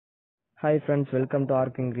Hi friends, welcome to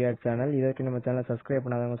creatz channel. இதற்கு நம்ம சேனலை சப்ஸ்கிரைப்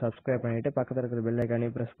பண்ணாதவங்க சப்ஸ்கிரைப் பண்ணிட்டு பக்கத்துல இருக்கிற பெல்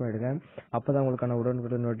ஐகானையும் பிரஸ் பண்ணிடுங்க. அப்பதான் உங்களுக்கான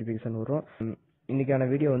உடனுக்குடன் நோட்டிபிகேஷன் வரும். இன்னைக்கான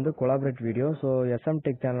வீடியோ வந்து collaborate video. So SM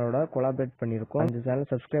Tech சேனலோட கொலாபரேட் பண்ணியிருக்கோம். இந்த சேனல்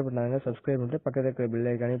சப்ஸ்கிரைப் பண்ணாதவங்க சப்ஸ்கிரைப் பண்ணிட்டு பக்கத்துல இருக்கிற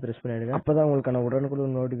பெல் ஐகானையும் பிரஸ் பண்ணிடுங்க. அப்பதான் உங்களுக்கான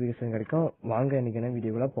உடனுக்குடன் நோட்டிபிகேஷன் கிடைக்கும். வாங்க இன்னைக்கான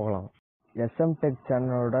வீடியோக்குள்ள போகலாம். SM Tech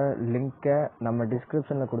சேனலோட லிங்கை நம்ம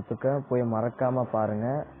டிஸ்கிரிப்ஷன்ல கொடுத்துருக்கேன். போய் மறக்காம பாருங்க,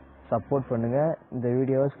 சப்போர்ட் பண்ணுங்க. இந்த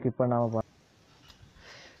வீடியோவை ஸ்கிப் பண்ணாம பாருங்க.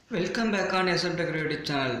 Welcome back on SM Tech YouTube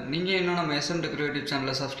channel. நீங்கள் இன்னும் நம்ம SM Tech யூடியூப்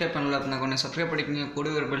சேனலில் சப்ஸ்கிரைப் பண்ணல அப்படின்னா கொஞ்சம் சப்ஸ்கிரைப் பண்ணிக்கிங்க. கூட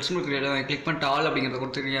ஒரு பெல் சிம்பிள் கிளிக் பண்ணிட்டு ஆல் அப்படிங்கிறத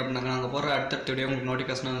கொடுத்துருக்கீங்க அப்படின்னா நாங்கள் போகிற அடுத்த வீடியோ உங்களுக்கு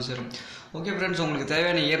நோட்டிஃபிகேஷன் வந்து சேரும். ஓகே ஃப்ரெண்ட்ஸ், உங்களுக்கு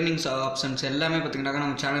தேவையான இயர்னிங்ஸ் ஆப்ஷன்ஸ் எல்லாமே பார்த்தீங்கன்னாக்கா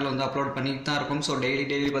நம்ம சேனலில் வந்து அப்லோட் பண்ணிட்டு தான் இருக்கும். ஸோ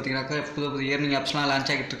டெய்லி பார்த்தீங்கன்னாக்கா புது இயர்னிங் ஆப்ஸ்லாம்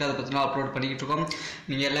லான்ச் ஆகிட்டு இருக்கு. அதை பற்றினா அப்லோட் பண்ணிக்கிட்டு இருக்கோம்.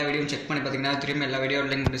 நீங்கள் எல்லா வீடியோவும் செக் பண்ணி பார்த்தீங்கன்னா திரும்பி எல்லா வீடியோ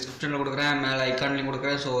லிங்க் டிஸ்கிரிப்ஷனில் கொடுக்குறேன், மேலே ஐக்கான் லிங்க்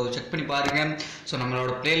கொடுக்குறேன். ஸோ செக் பண்ணி பாருங்கள். ஸோ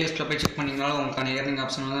நம்மளோட பிளேலிஸ்ட்டில் போய் செக் பண்ணிங்கனாலும் உங்களுக்கான இயர்னிங்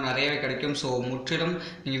ஆப்ஷன் வந்து நிறையவே கிடைக்கும். ஸோ முற்றிலும்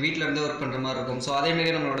நீங்கள் வீட்டில் இருந்து ஒர்க் பண்ணுற மாதிரி இருக்கும். ஸோ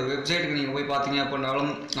அதேமாரி நம்மளோட வெப்சைட்டுக்கு நீங்கள் போய் பார்த்தீங்க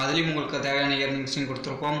அப்படின்னாலும் அதுலேயும் உங்களுக்கு தேவையான இயர்னிங்ஸையும்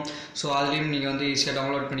கொடுத்துருப்போம். ஸோ அதுலேயும் நீங்கள் வந்து ஈஸியாக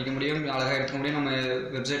டவுன்லோட் பண்ணிக்க முடியும், அழகாக எடுத்துக்க முடியும். நம்ம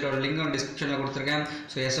வெப்சைட்டோட லிங்க் டிஸ்கிரிப்ஷனில் கொடுத்துருக்கேன்.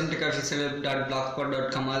 ஸோ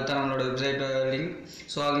smtechofficial.blogspot.com அதுதான் நம்மளோட வெப்சைட் லிங்க்.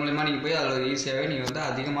 ஸோ அது மூலிமா நீங்கள் போய் அதில் ஈஸியாகவே நீங்கள் வந்து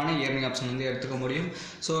அதிகமான இயர்னிங் ஆப்ஷன் வந்து எடுத்துக்க முடியும்.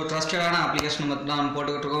 ஸோ ட்ரஸ்டடான அப்ளிகேஷன் மட்டும் தான்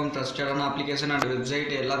போட்டுக்கிட்டு இருக்கோம். ட்ரஸ்டடான அப்ளிகேஷன் அண்ட்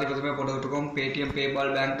வெப்சைட் எல்லாத்தையும் பற்றியுமே போட்டுக்கிட்டு இருக்கோம். பேடிஎம்,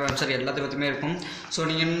 பேபால், பேங்க் ட்ரான்ஸ்ஃபர் எல்லாத்தையும் பற்றியுமே இருக்கும். ஸோ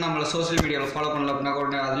நீங்கள் இன்னும் நம்மளை சோஷியல் மீடியாவில் ஃபாலோ பண்ணல அப்படின்னா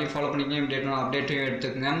கூட அதுலேயும் ஃபாலோ பண்ணிக்க அப்டேட்டையும்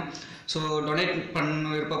எடுத்துக்கங்க. ஸோ டொனேட் பண்ண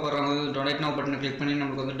விருப்பப்படுறவங்க டொனேட் நவ் பட்டனை கிளிக் பண்ணி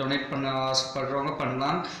நமக்கு வந்து டொனேட் பண்ண ஆசைப்படுறவங்க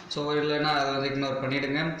பண்ணலாம். ஸோ இல்லைன்னா அதை வந்து இக்னோர்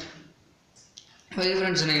பண்ணிவிடுங்க. ஓகே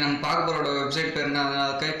ஃப்ரெண்ட்ஸ், இன்றைக்கி நம்ம பார்க்க போகிற வெப்சைட் பேர்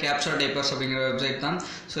என்னன்னாக்கா captcha டைப்பர்ஸ் அப்படிங்கிற வெப்சைட் தான்.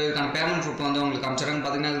 ஸோ இதுக்கான பேமெண்ட் ப்ரூஃப் வந்து உங்களுக்கு காமிச்சிருக்காங்க.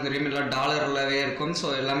 பார்த்தீங்கன்னா அது தெரியும், இல்லை டாலர்லவே இருக்கும். ஸோ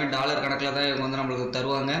எல்லாமே டாலர் கணக்கில் தான் இவங்க வந்து நம்மளுக்கு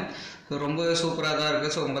தருவாங்க. ஸோ ரொம்ப சூப்பராக தான்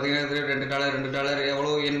இருக்குது. ஸோ பார்த்தீங்கன்னா $2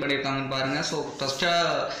 எவ்வளோ ஏர்ன் பண்ணியிருக்காங்கன்னு பாருங்கள். ஸோ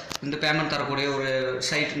ஃபஸ்ட்டாக இந்த பேமெண்ட் தரக்கூடிய ஒரு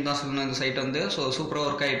சைட்டுன்னு தான் சொல்லணும். இந்த சைட் வந்து ஸோ சூப்பராக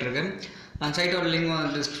ஒர்க் ஆகிட்டு இருக்கு. அந்த சைட்டோட லிங்க்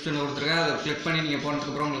வந்து டிஸ்கிரிப்ஷனில் கொடுத்துருக்கேன். அதை கிளிக் பண்ணி நீங்கள்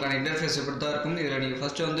போனதுக்கப்புறம் உங்களுக்கான இன்டர்ஃபேஸ் இப்படி தான் இருக்கும். இதில் நீங்கள்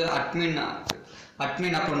ஃபஸ்ட்டு வந்து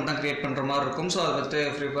அட்மின் அக்கௌண்ட் தான் க்ரியேட் பண்ணுற மாதிரி இருக்கும். ஸோ அதை பற்றி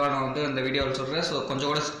ஃப்ரீஃபாக நான் வந்து இந்த வீடியோவில் சொல்கிறேன். ஸோ கொஞ்சம்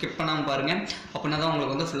கூட ஸ்கிப் பண்ணாமல் பாருங்கள், அப்படின்னா தான்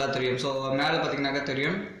உங்களுக்கு வந்து ஃபுல்லாக தெரியும். ஸோ மேலே பார்த்தீங்கன்னாக்கா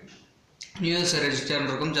தெரியும் யூஎஸ்ஏ ரெஜிஸ்டர்னு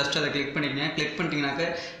இருக்கும். ஜஸ்ட் அதை கிளிக் பண்ணிக்கங்க. கிளிக் பண்ணிட்டீங்கன்னாக்க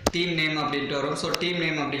டீம் நேம் அப்படின்ட்டு வரும். ஸோ டீம்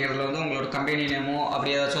நேம் அப்படிங்கிறதுல வந்து உங்களோட கம்பெனி நேமோ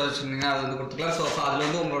அப்படி ஏதாச்சும் வச்சுருந்தீங்கன்னா அது வந்து கொடுத்துக்கலாம். ஸோ அதில்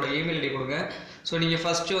வந்து உங்களோட இமெயில் ஐடி கொடுங்க. ஸோ நீங்கள்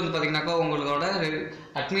ஃபஸ்ட்டு வந்து பார்த்தீங்கன்னாக்கா உங்களோட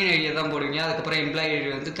அட்மின் ஐடியை தான் போடுவீங்க. அதுக்கப்புறம் எம்ப்ளாயி ஐடி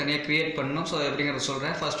வந்து தனியாக க்ரியேட் பண்ணணும். ஸோ எப்படிங்கிறத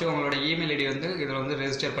சொல்கிறேன். ஃபஸ்ட்டு உங்களோட இமெயில் ஐடி வந்து இதில் வந்து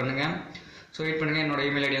ரெஜிஸ்டர் பண்ணுங்கள். ஸோ வெயிட் பண்ணுங்கள், என்னோடய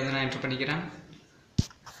இமெயில் ஐடி வந்து நான் என்ட்ரு பண்ணிக்கிறேன்.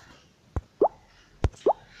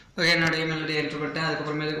 ஓகே, என்னோட இமெயில் ஐடி என்ட்ரு பண்ணிட்டேன்.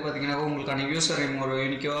 அதுக்கப்புறமேலுக்கு பார்த்தீங்கன்னா உங்களுக்கான யூசர் நேம் ஒரு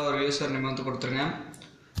யூனிக்காக ஒரு யூசர் நேம் வந்து கொடுத்துருங்க.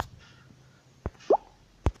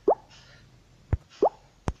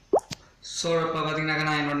 ஸோ இப்போ பார்த்தீங்கன்னாக்கா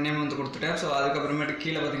நான் என்னோட நேம் வந்து கொடுத்துட்டேன். ஸோ அதுக்கப்புறமேட்டு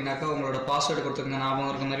கீழே பார்த்தீங்கன்னாக்கா உங்களோட பாஸ்வேர்டு கொடுத்துருங்க. ஞாபகம்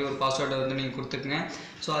இருக்க மாதிரி ஒரு பாஸ்வேர்டை வந்து நீங்கள் கொடுத்துருங்க.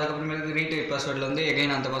 ஸோ அதுக்கப்புறமேட்டு ரீடைப் பாஸ்வேர்டில் வந்து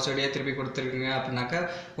எகைன் அந்த பாஸ்வேர்டையே திருப்பி கொடுத்துருக்குங்க. அப்படின்னாக்கா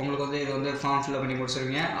உங்களுக்கு வந்து இது வந்து ஃபார்ம் ஃபில்அப் பண்ணி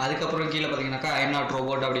முடிச்சிருங்க. அதுக்கப்புறம் கீழே பார்த்தீங்கன்னாக்கா ஐ எம் நாட்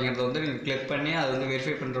ரோபோட் அப்படிங்கிறத வந்து நீங்கள் கிளிக் பண்ணி அதை வந்து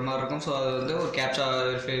வெரிஃபை பண்ணுற மாதிரி இருக்கும். ஸோ அது வந்து ஒரு கேப்சா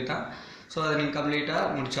வெரிஃபை தான். ஸோ அதை நீங்கள் கம்ப்ளீட்டாக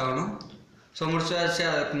முடிச்சாகணும். ஸோ முடிச்சாச்சு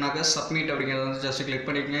அப்படின்னாக்கா சப்மிட் அப்படிங்கிறத வந்து ஜஸ்ட் கிளிக்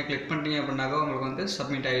பண்ணிக்கங்க. கிளிக் பண்ணிட்டீங்க அப்படின்னாக்கா உங்களுக்கு வந்து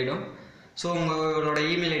சப்மிட் ஆகிடும். ஸோ உங்களோட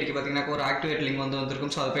இமெயில் ஐடிக்கு பார்த்தீங்கன்னாக்கா ஒரு ஆக்டிவேட் லிங்க் வந்து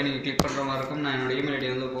வந்திருக்கும். ஸோ அதை போய் நீங்கள் கிளிக் பண்ணுற மாதிரி இருக்கும். நான் என்னோட இமெயில்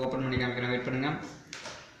ஐடி வந்து ஓப்பன் பண்ணி காமிக்கிறேன். வெயிட் பண்ணுங்கள்.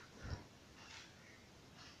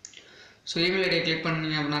 ஸோ இமெயில் ஐடியை கிளிக்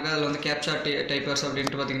பண்ணிங்க அப்படின்னாக்கா அதில் வந்து captcha டைப்பர்ஸ்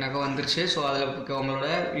அப்படின்ட்டு பார்த்தீங்கன்னாக்கா வந்துருச்சு. ஸோ அதில் உங்களோட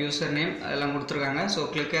யூசர் நேம் அதெல்லாம் கொடுத்துருக்காங்க. So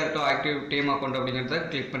click here to active team account அப்படிங்கிறத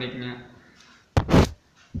கிளிக் பண்ணிக்கோங்க.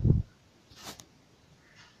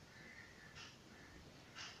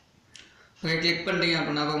 ஓகே, கிளிக் பண்ணிட்டீங்க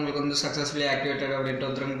அப்படின்னாக்கா உங்களுக்கு வந்து சக்ஸஸ்ஃபுல்லி ஆக்டிவேட்டட் அப்படின்ட்டு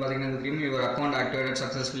வந்துருங்க. பார்த்தீங்கன்னா தெரியும் யுவர் அக்கௌண்ட் ஆக்டிவேட்டட்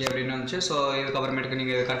சக்ஸஸ்ஃபுல்லி அப்படின்னு வந்துச்சு. ஸோ இதுக்கப்புறமேட்டுக்கு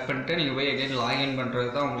நீங்கள் இதை கட் பண்ணிட்டு நீங்கள் போய் எகைன் லாகின் பண்ணுறது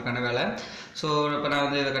தான் உங்களுக்கான வேலை. ஸோ இப்போ நான்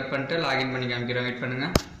வந்து இதை கட் பண்ணிட்டு லாகின் பண்ணி காமிக்கிறேன். வெயிட்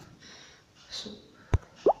பண்ணுங்கள்.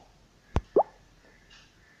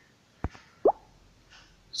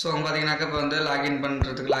 ஸோ பார்த்தீங்கன்னாக்கா இப்போ வந்து லாகின்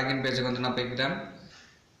பண்ணுறதுக்கு லாகின் பேஜுக்கு வந்து நான் போய்க்கிறேன்.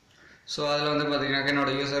 ஸோ அதில் வந்து பார்த்தீங்கன்னாக்கா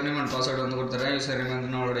என்னோடய யூசர் நேம் அண்ட் பாஸ்வேர்டு வந்து கொடுத்துட்றேன். யூசர் நேம் வந்து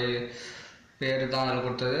என்னோடய பேர் தான் அதில்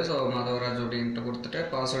கொடுத்தது. ஸோ மாதவராஜ் அப்படின்ட்டு கொடுத்துட்டு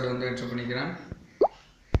பாஸ்வேர்டு வந்து என்ட்ரு பண்ணிக்கிறேன்.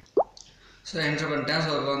 ஸோ என்ட்ரு பண்ணிட்டேன்.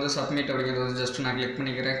 ஸோ இப்போ வந்து சப்மிட் அப்படிங்கிறது வந்து ஜஸ்ட் நான் கிளிக்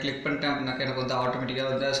பண்ணிக்கிறேன். கிளிக் பண்ணிட்டேன் அப்படின்னாக்கா எனக்கு வந்து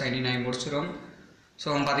ஆட்டோமேட்டிக்காக வந்து சைன்இன் ஆகி முடிச்சிடும். ஸோ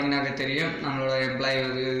பார்த்தீங்கன்னாக்கா தெரியும் நம்மளோட எம்ப்ளாயி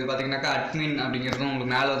வந்து இது பார்த்தீங்கன்னாக்கா அட்மின் அப்படிங்கிறதும்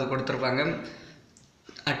உங்களுக்கு மேலே வந்து கொடுத்துருப்பாங்க.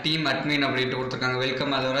 டீம் அட்மின் அப்படின்ட்டு கொடுத்துருக்காங்க.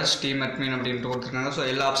 வெல்கம் மாதவராஜ் டீம் அட்மின் அப்படின்ட்டு கொடுத்துருக்காங்க. ஸோ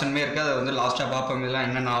எல்லா ஆப்ஷனுமே இருக்குது. அதை வந்து லாஸ்ட்டாக பார்ப்போம் இதெல்லாம்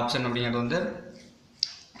என்னென்ன ஆப்ஷன் அப்படிங்கிறது வந்து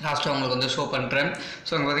லாஸ்ட்டாக உங்களுக்கு வந்து ஷோ பண்ணுறேன்.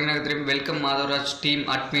 ஸோ அங்கே பார்த்தீங்கன்னா திரும்பி வெல்கம் மாதவராஜ் டீம்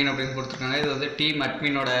அட்மின் அப்படின்னு கொடுத்துருக்காங்க. இது வந்து டீம்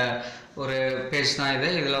அட்மினோட ஒரு பேஜ் தான் இது.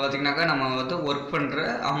 இதில் பார்த்திங்கனாக்கா நம்ம வந்து ஒர்க் பண்ணுற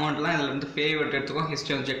அமௌண்ட்லாம் இதில் வந்து பே விட்டு எடுத்துக்கோம்.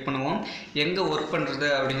 ஹிஸ்ட்ரி வந்து செக் பண்ணுவோம். எங்கே ஒர்க் பண்ணுறது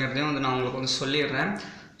அப்படிங்கிறதையும் வந்து நான் உங்களுக்கு வந்து சொல்லிடுறேன்.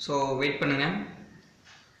 ஸோ வெயிட் பண்ணுங்கள்.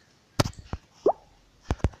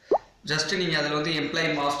 ஜஸ்ட்டு நீங்கள் அதில் வந்து எம்ப்ளாயி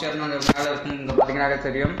மாஸ்டர்னு அந்த மேலே இருக்கும் இங்கே பார்த்தீங்கன்னா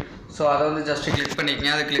தெரியும். ஸோ அதை வந்து ஜஸ்ட்டு கிளிக்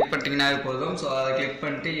பண்ணிக்கங்க. அதை கிளிக் பண்ணிட்டீங்கன்னாவே போதும். ஸோ அதை கிளிக்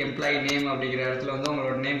பண்ணிட்டு எம்ப்ளாயி நேம் அப்படிங்கிற இடத்துல வந்து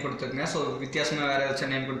உங்களோட நேம் கொடுத்துருங்க. ஸோ வித்தியாசமாக வேறு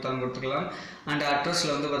ஏதாச்சும் நேம் கொடுத்தாலும் கொடுத்துக்கலாம். அண்ட்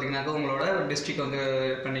அட்ரஸில் வந்து பார்த்தீங்கன்னாக்கா உங்களோட டிஸ்ட்ரிக்ட் வந்து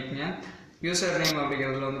பண்ணிக்கங்க. யூசர் நேம்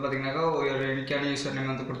அப்படிங்கிறதுல வந்து பார்த்தீங்கன்னாக்கா ஒரு யூனிக்கான யூசர்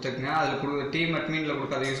நேம் வந்து கொடுத்துருக்குங்க. அதில் டீம் அட்மினில்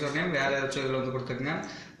கொடுக்காத யூசர் நேம் வேறு ஏதாச்சும் இதில் வந்து கொடுத்துருக்குங்க.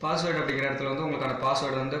 பாஸ்வேர்டு அப்படிங்கிற இடத்துல வந்து உங்களுக்கான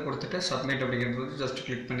பாஸ்வேர்டு வந்து கொடுத்துட்டு சப்மிட் அப்படிங்கிறது வந்து ஜஸ்ட்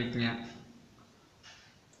கிளிக் பண்ணிக்கங்க.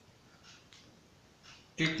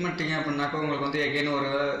 கிளிக் பண்ணிட்டீங்க அப்படின்னாக்கா உங்களுக்கு வந்து எகெயின் ஒரு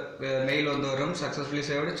மெயில் வந்து வரும். சக்ஸஸ்ஃபுல்லி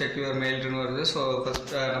சேவ்டு செக் யுவர் மெயில்னு வருது. ஸோ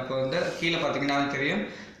ஃபஸ்ட் நம்ம வந்து கீழே பார்த்தீங்கன்னா தெரியும்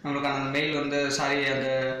நம்மளுக்கான அந்த மெயில் வந்து அந்த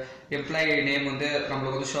எம்ப்ளாயி நேம் வந்து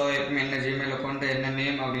நம்மளுக்கு வந்து ஷோ ஆகிருக்கும். என்ன ஜிமெயில் அக்கௌண்ட் என்ன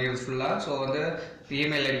நேம் அப்படிங்கிறது ஃபுல்லாக. ஸோ வந்து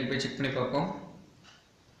இமெயில் ஐடிக்கு போய் செக் பண்ணி பார்ப்போம்.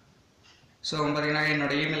 ஸோ பார்த்தீங்கன்னா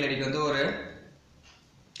என்னோடய இமெயில் ஐடிக்கு வந்து ஒரு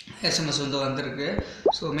எஸ்எம்எஸ் வந்து வந்திருக்கு.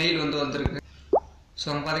 ஸோ மெயில் வந்து வந்திருக்கு. ஸோ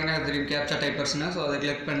பார்த்தீங்கன்னா தெரியும் கேப்சா டைப்பர்ஸ்னு. ஸோ அதை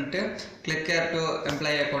கிளிக் பண்ணிட்டு click care to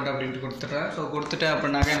employee account அப்படின்ட்டு கொடுத்துட்றேன். ஸோ கொடுத்துட்டேன்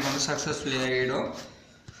அப்படின்னாக்கா எனக்கு வந்து சக்ஸஸ்ஃபுல்லி ஆகிடும்.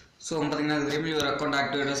 ஸோ பார்த்தீங்கன்னா திரும்பி ஒரு அக்கௌண்ட்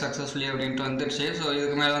ஆக்டிவேட் சக்ஸஸ்ஃபுல்லி அப்படின்ட்டு வந்துடுச்சு. ஸோ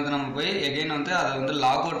இதுக்கு மேலே வந்து நம்ம போய் எகெயின் வந்து அதை வந்து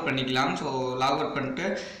லாக் அவுட் பண்ணிக்கலாம். ஸோ லாக் அவுட் பண்ணிட்டு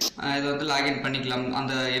இதை வந்து லாகின் பண்ணிக்கலாம்.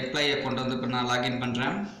 அந்த எம்ப்ளாயி அக்கௌண்ட் வந்து இப்போ நான் லாகின்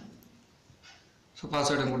பண்ணுறேன். ஸோ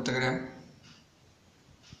பாஸ்வேர்டு கொடுத்துக்கிறேன்.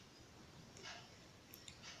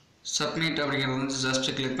 சப்மிட் அப்படிங்கிறது வந்து ஜஸ்ட்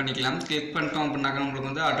கிளிக் பண்ணிக்கலாம். கிளிக் பண்ணிட்டோம் அப்படின்னாக்கா உங்களுக்கு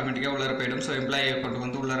வந்து ஆட்டோமேட்டிக்காக உள்ளார போயிடும். ஸோ எம்ப்ளாயி அக்கௌண்ட்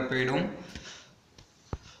வந்து உள்ளார போயிடும்.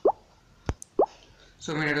 ஸோ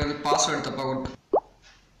முன்னாடி வந்து பாஸ்வேர்டு தப்பாக கொடுத்து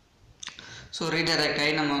ஸோ ரீடைரக்ட்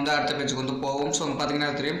ஆகி நம்ம வந்து அடுத்த பேஜுக்கு வந்து போவோம். ஸோ பார்த்தீங்கன்னா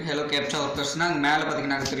தெரியும் ஹலோ கேப்சா ஒர்க்கர்ஸ்னா அங்கே மேலே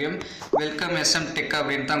பார்த்தீங்கன்னா தெரியும் வெல்கம் SM டெக்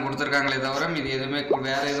அப்படின்னு தான் கொடுத்துருக்காங்களே தவிர இது எதுவுமே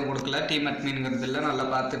வேறு எதுவும் கொடுக்கல. டீம் அட்மின்ங்கிறது இல்லை. நல்லா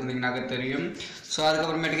பார்த்துருந்தீங்கன்னாக்க தெரியும். ஸோ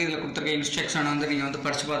அதுக்கப்புறமேட்டுக்கு இதில் கொடுத்துருக்க இன்ஸ்ட்ரக்ஷன் வந்து நீங்கள் வந்து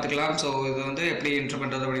படித்து பார்த்துக்கலாம். ஸோ இது வந்து எப்படி என்ட்ரு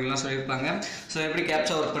பண்ணுறது அப்படிங்கலாம் சொல்லியிருப்பாங்க. ஸோ எப்படி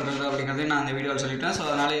கேப்சா ஒர்க் பண்ணுறது அப்படிங்கிறதையும் நான் அந்த வீடியோவில் சொல்லிட்டேன். ஸோ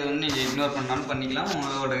அதனால் இது வந்து நீங்கள் இக்னோர் பண்ணாலும் பண்ணிக்கலாம்,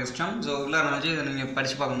 உங்களோட இஷ்டம். ஸோ உள்ள நினச்சி இதை நீங்கள்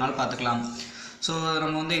படித்து பார்க்கணுனாலும் பார்த்துக்கலாம். ஸோ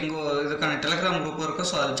நம்ம வந்து இதுக்கான டெலிகிராம் குரூப் இருக்குது.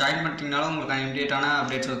 ஸோ அதை ஜாயின் பண்ணிட்டீங்கனாலும் உங்களுக்கு இமீடியட்டான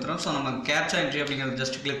அப்டேட்ஸ் வந்துடும். ஸோ நம்ம கேப்சா என்ட்ரி அப்படிங்கிறது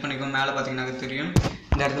ஜஸ்ட் கிளிக் பண்ணிக்கோம். மேலே பார்த்தீங்கன்னா தெரியும்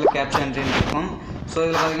இந்த இடத்துல கேப்சா என்ட்ரின்னு இருக்கும். ஸோ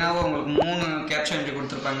இதில் பார்த்தீங்கன்னா உங்களுக்கு 3 கேப்சா என்ட்ரி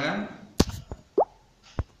கொடுத்துருப்பாங்க.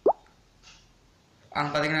 அங்கே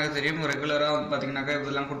பார்த்தீங்கன்னா தெரியும் ரெகுலராக வந்து பார்த்தீங்கன்னாக்கா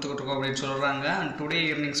இதெல்லாம் கொடுத்துக்கிட்டுருக்கோம் அப்படின்னு சொல்கிறாங்க. அண்ட் டுடே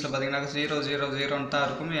ஈவினிங்ஸில் பார்த்தீங்கன்னா 000 தான்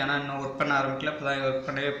இருக்கும். ஏன்னா இன்னும் ஒர்க் பண்ண ஆரம்பிக்கல, இப்போ தான் ஒர்க்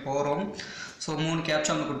பண்ணவே போகிறோம். ஸோ 3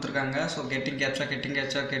 கேப்சா வந்து கொடுத்துருக்காங்க. So getting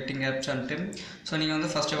கேப்சான்ட்டு. ஸோ நீங்கள்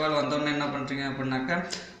வந்து ஃபர்ஸ்ட் ஆஃப் ஆல் வந்தோடனே என்ன பண்ணுறீங்க அப்படின்னாக்கா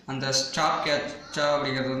அந்த ஸ்டாப் கேப்சா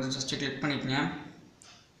அப்படிங்கிறது வந்து ஜஸ்ட்டு கிளிக் பண்ணிக்கங்க.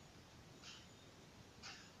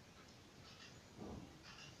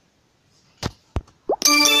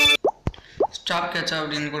 ஸ்டாப் கேட்சா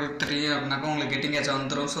அப்படின்னு கொடுத்துட்டீங்க அப்படின்னாக்கா உங்களுக்கு கெட்டிங் கேட்சா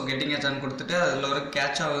வந்துடும். ஸோ கெட்டிங் கேட்சான்னு கொடுத்துட்டு அதில் ஒரு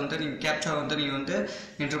கேப்சா வந்து நீங்கள் வந்து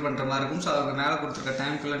என்ட்ரு பண்ணுற மாதிரி இருக்கும். ஸோ அதுக்கு மேலே கொடுத்துருக்க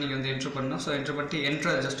டைம்குள்ளே நீங்கள் வந்து என்ட்ரு பண்ணணும். ஸோ என்ட்ரு பண்ணிட்டு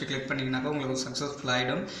என்ட்ரு ஜஸ்ட் கிளிக் பண்ணிங்கனாக்கா உங்களுக்கு சக்ஸஸ்ஃபுல்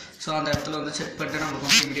ஆகிடும். ஸோ அந்த இடத்துல வந்து செக் பண்ணிட்டு நமக்கு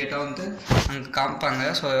வந்து இமீடியட்டாக வந்து அங்கே காமிப்பாங்க.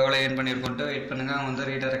 ஸோ எவ்வளோ ஏர்ன் பண்ணியிருக்கோன்ட்டு வெயிட் பண்ணுங்கள். அவங்க வந்து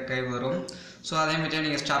ரீடைரக்ட் ஆகி வரும். ஸோ அதேமாதிரியே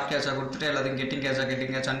நீங்கள் ஸ்டாப் கேட்சா கொடுத்துட்டு எல்லாத்தையும் கெட்டிங்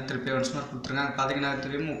கேட்சான்னு திருப்பி ஒன்ஸ் மாதிரி கொடுத்துருங்க. அது பார்த்தீங்கன்னா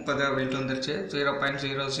திரும்பி 30 அப்படின்ட்டு வந்துருச்சு.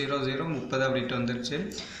 0.00030 அப்படின்ட்டு வந்துருச்சு.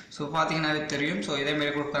 ஸோ பார்த்தீங்கன்னாவே தெரியும். ஸோ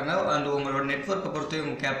இதேமாரி கொடுப்பாங்க. அண்ட் உங்களோட நெட்ஒர்க்கை பொறுத்து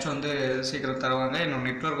உங்கள் கேப்சா வந்து சீக்கிரம் தருவாங்க. என்னோடய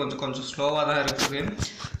நெட்ஒர்க் கொஞ்சம் ஸ்லோவாக தான் இருக்குது.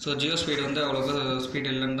 ஸோ ஜியோ ஸ்பீடு வந்து அவ்வளோக்கு ஸ்பீடு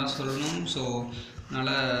இல்லைன்னு தான் சொல்லணும். ஸோ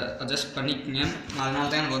அதனால் அட்ஜஸ்ட் பண்ணிக்கங்க. அதனால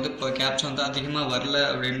தான் எனக்கு வந்து இப்போ கேப்சா வந்து அதிகமாக வரல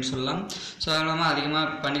அப்படின்னு சொல்லலாம். ஸோ அது இல்லாமல்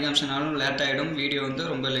அதிகமாக பண்ணி காமிச்சனாலும் லேட் ஆகிடும். வீடியோ வந்து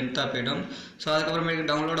ரொம்ப லென்த்தாக போயிடும். ஸோ அதுக்கப்புறமேட்டு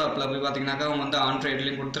டவுன்லோட் ஆப்பில் போய் பார்த்தீங்கன்னாக்கா அவங்க வந்து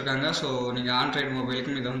ஆண்ட்ராய்ட்லேயும் கொடுத்துருக்காங்க. ஸோ நீங்கள் ஆண்ட்ராய்டு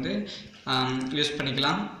மொபைலுக்கும் இதை வந்து யூஸ்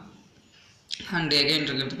பண்ணிக்கலாம். அண்ட் எகைன்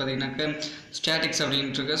இருக்கிறது பார்த்தீங்கன்னாக்கா ஸ்டாட்டிக்ஸ்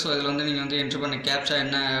அப்படின்ட்டு இருக்குது. ஸோ இதில் வந்து நீங்கள் வந்து என்ட்ரு பண்ண கேப்சா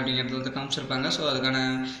என்ன அப்படிங்கிறது வந்து காமிச்சிருப்பாங்க. ஸோ அதுக்கான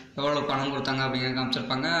எவ்வளோ பணம் கொடுத்தாங்க அப்படிங்கிறது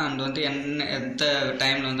காமிச்சிருப்பாங்க. அண்ட் வந்து எந்த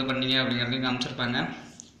டைமில் வந்து பண்ணீங்க அப்படிங்கிறதையும் காமிச்சிருப்பாங்க.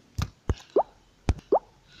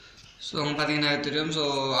 ஸோ அவங்க பார்த்தீங்கன்னா தெரியும். ஸோ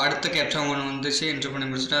அடுத்த கேப்சா ஒன்று வந்துச்சு என்ட்ரு பண்ணி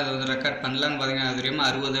முடிச்சுட்டு அதை வந்து ரெக்கார்ட் பண்ணலான்னு பார்த்தீங்கன்னா தெரியும்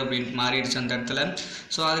 60 அப்படின்ட்டு மாறிடுச்சு அந்த இடத்துல.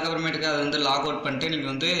 ஸோ அதுக்கப்புறமேட்டுக்கு அதை வந்து லாக் அவுட் பண்ணிட்டு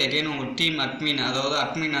நீங்கள் வந்து எகைன் உங்கள் டீம் அட்மின்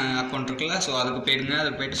அக்கௌண்ட் இருக்குல்ல, ஸோ அதுக்கு போயிடுங்க.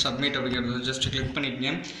 அதுக்கு போய்ட்டு சப்மிட் அப்படிங்கிறது ஜஸ்ட் கிளிக்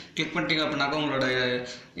பண்ணிக்கங்க. கிளிக் பண்ணிட்டீங்க அப்படின்னாக்கா உங்களோட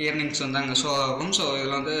இயர்னிங்ஸ் வந்து அங்கே ஷோ ஆகும். ஸோ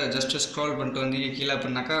இதில் வந்து ஜஸ்ட் ஸ்க்ரோல் பண்ணிட்டு வந்து கீழே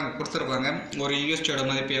அப்படின்னாக்கா அங்கே கொடுத்துருப்பாங்க ஒரு யூஎஸ்டியோட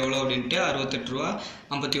மதிப்பு எவ்வளோ அப்படின்ட்டு 68 ரூபா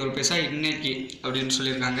 51 பைசா இன்னைக்கு அப்படின்னு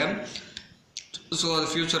சொல்லியிருக்காங்க. ஸோ அது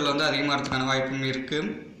ஃப்யூச்சரில் வந்து அதிகமாகிறதுக்கான வாய்ப்பும் இருக்குது.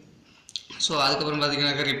 ஸோ அதுக்கப்புறம்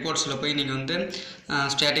பார்த்தீங்கன்னாக்கா ரிப்போர்ட்ஸில் போய் நீங்கள் வந்து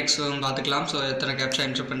ஸ்டாட்டிக்ஸ் பார்த்துக்கலாம். ஸோ எத்தனை கேப்சா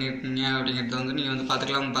என்ட்ரு பண்ணியிருக்கீங்க அப்படிங்கிறத வந்து நீங்கள் வந்து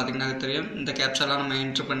பார்த்துக்கலாம். பார்த்தீங்கன்னா தெரியும் இந்த கேப்சாலாம் நம்ம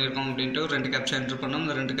என்ட்ரு பண்ணியிருக்கோம் அப்படின்ட்டு 2 கேப்சா என்ட்ரு பண்ணோம்.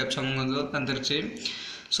 இந்த 2 கேப்சா வந்து வந்துருச்சு.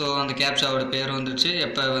 ஸோ அந்த கேப்சாவோட பேர் வந்துருச்சு,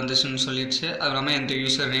 எப்போ வந்துச்சுன்னு சொல்லிடுச்சு. அது இல்லாமல் எந்த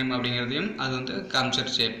யூசர் நேம் அப்படிங்கிறதையும் அது வந்து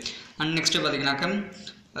காமிச்சிருச்சு. அண்ட் நெக்ஸ்ட்டு பார்த்தீங்கன்னாக்கா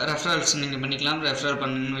ரெஃபரல்ஸ் நீங்கள் பண்ணிக்கலாம். ரெஃபரல்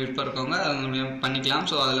பண்ணணும்னு விருப்பம் இருக்கவங்க அது பண்ணிக்கலாம்.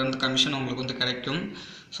 ஸோ அதில் வந்து கமிஷன் உங்களுக்கு வந்து கிடைக்கும்.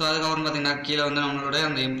 ஸோ அதுக்கப்புறம் பார்த்தீங்கன்னா கீழே வந்து நம்மளோட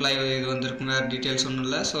அந்த எம்ப்ளாயி இது வந்துருக்குங்க, டீட்டெயில்ஸ் ஒன்றும்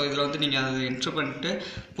இல்லை. ஸோ இதில் வந்து நீங்கள் அதை என்ட்ரு பண்ணிட்டு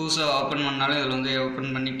புதுசாக ஓப்பன் பண்ணாலும் இதில் வந்து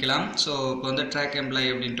ஓப்பன் பண்ணிக்கலாம். ஸோ இப்போ வந்து ட்ராக்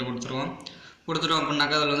எம்ப்ளாயி அப்படின்ட்டு கொடுத்துருவோம்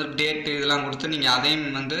அப்படின்னாக்கா அதில் வந்து டேட்டு இதெல்லாம் கொடுத்து நீங்கள் அதையும்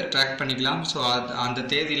வந்து ட்ராக் பண்ணிக்கலாம். ஸோ அந்த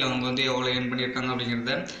தேதியில் அவங்க வந்து எவ்வளோ ஏர்ன் பண்ணியிருக்காங்க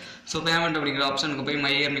அப்படிங்கிறத. ஸோ பேமெண்ட் அப்படிங்கிற ஆப்ஷனுக்கு போய்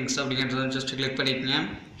மை இயர்னிங்ஸ் அப்படிங்கிறத ஜஸ்ட் கிளிக் பண்ணிக்கங்க.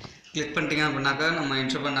 கிளிக் பண்ணிட்டீங்க அப்படின்னாக்கா நம்ம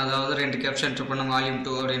என்ட்ரு பண்ண அதாவது 2 கேப்ஷன் என்ட்ரு பண்ண வால்யூம்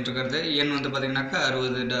 2 அப்படின்ட்டு இருக்கிறது. எண் வந்து பார்த்தீங்கன்னாக்கா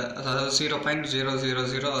 60 அதாவது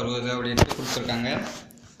 0.00060 அப்படின்ட்டு கொடுத்துருக்காங்க.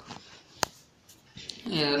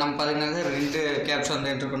 நம்ம பார்த்தீங்கன்னா 2 கேப்ஷன்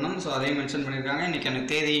வந்து என்ட்ரு பண்ணோம். ஸோ அதையும் மென்ஷன் பண்ணியிருக்காங்க. இன்றைக்கான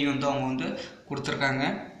தேதியும் வந்து அவங்க வந்து கொடுத்துருக்காங்க.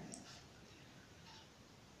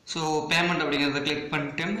 ஸோ பேமெண்ட் அப்படிங்கிறத கிளிக்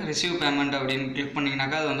பண்ணிட்டு ரிசீவ் பேமெண்ட் அப்படின்னு கிளிக்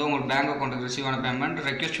பண்ணிங்கனாக்கா அது வந்து உங்களுக்கு பேங்க் அக்கௌண்ட்டுக்கு ரிசீவ் ஆன பேமெண்ட்.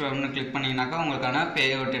 ரெக்வெஸ்ட் பேமெண்ட் கிளிக் பண்ணிங்கனாக்கா உங்களுக்கான பே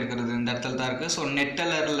அவுட் எடுக்கிறது இந்த இடத்துல தான் இருக்குது. ஸோ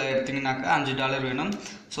நெட்டலரில் எடுத்திங்கனாக்கா $5 வேணும்.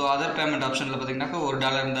 ஸோ அதர் பேமெண்ட் ஆப்ஷனில் பார்த்தீங்கன்னாக்கா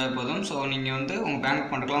 $1 இருந்தால் போதும். ஸோ நீங்கள் வந்து உங்கள் பேங்க்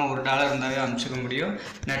அக்கௌண்ட்டுக்குலாம் $1 இருந்தாவே அனுப்பிச்சிக்க முடியும்.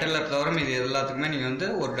 நெட்டலர் தவிர இது எல்லாத்துக்குமே நீங்கள் வந்து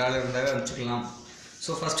 $1 இருந்தாவே அனுப்பிச்சிக்கலாம்.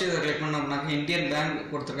 ஸோ ஃபஸ்ட்டு இதை கிளிக் பண்ணோம்னாக்கா இந்தியன் பேங்க்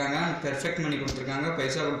கொடுத்துருக்காங்க, பெர்ஃபெக்ட் மணி கொடுத்துருக்காங்க,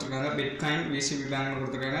 பைசா கொடுத்துருக்காங்க, பிட்காயின், விசிபி பேங்க்னு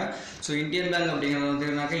கொடுத்துருக்காங்க. ஸோ இந்தியன் பேங்க் அப்படிங்கிறது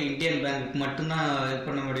வந்துனாக்கா இந்தியன் பேங்க் மட்டும்தான் இது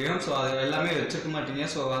பண்ண முடியும். ஸோ அது எல்லாமே வச்சுக்க மாட்டீங்க.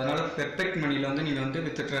 ஸோ அதனால் பெர்ஃபெக்ட் மணியில் வந்து நீங்கள் வந்து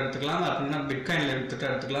வித்துட்டு எடுத்துக்கலாம், அப்படின்னா பிட்காயினில் வித்துட்டு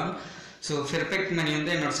எடுத்துக்கலாம். ஸோ பெர்ஃபெக்ட் மணி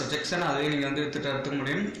வந்து என்னோட சஜெக்ஷன், அதே நீங்கள் வந்து வித்துட்டு எடுத்துக்க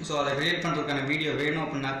முடியும். ஸோ அதை கிரியேட் பண்ணுறதுக்கான வீடியோ வேணும்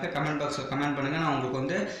அப்படின்னாக்கா கமெண்ட் பாக்ஸில் கமெண்ட் பண்ணுங்கள். நான் உங்களுக்கு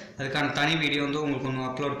வந்து அதுக்கான தனி வீடியோ வந்து உங்களுக்கு ஒன்று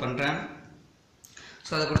அப்லோட் பண்ணுறேன்.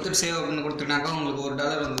 ஸோ அதை கொடுத்துட்டு சேவ் அப்படின்னு கொடுத்துட்டாக்கா உங்களுக்கு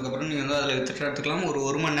 $1 வந்ததுக்கப்புறம் நீங்கள் வந்து அதில் வித்துட்டு எடுத்துக்கலாம்.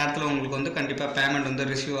 ஒரு மணி நேரத்தில் உங்களுக்கு வந்து கண்டிப்பாக பேமெண்ட் வந்து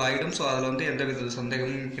ரிசீவ் ஆகிடும். ஸோ அதில் வந்து எந்த வித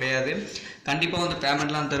சந்தேகமும் கிடையாது. கண்டிப்பாக வந்து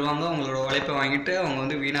பேமெண்ட்லாம் தருவாங்க. உங்களோட உழைப்பை வாங்கிட்டு அவங்க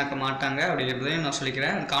வந்து வீணாக்க மாட்டாங்க அப்படிங்கிறதையும் நான்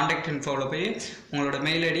சொல்லிக்கிறேன். கான்டாக்ட் இன்ஃபோவில் போய் உங்களோட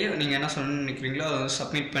மெயில் ஐடியை நீங்கள் என்ன சொல்லணும்னு நினைக்கிறீங்களோ அதை வந்து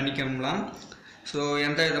சப்மிட் பண்ணிக்கலாம். ஸோ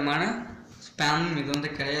எந்த விதமான ஸ்பேமும் இது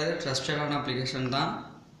வந்து கிடையாது. ட்ரஸ்டடான அப்ளிகேஷன் தான்.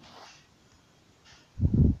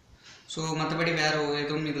 ஸோ மற்றபடி வேறு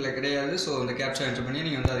எதுவும் இதில் கிடையாது. ஸோ இந்த கேப்ச்சா என்ட்ரு பண்ணி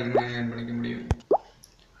நீங்கள் வந்து அதிகமாக ஏர்ன் பண்ணிக்க முடியும்.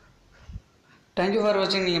 தேங்க்யூ ஃபார்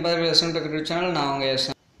வாட்சிங். நீங்கள் பார்க்குற சேனல் நான் உங்கள்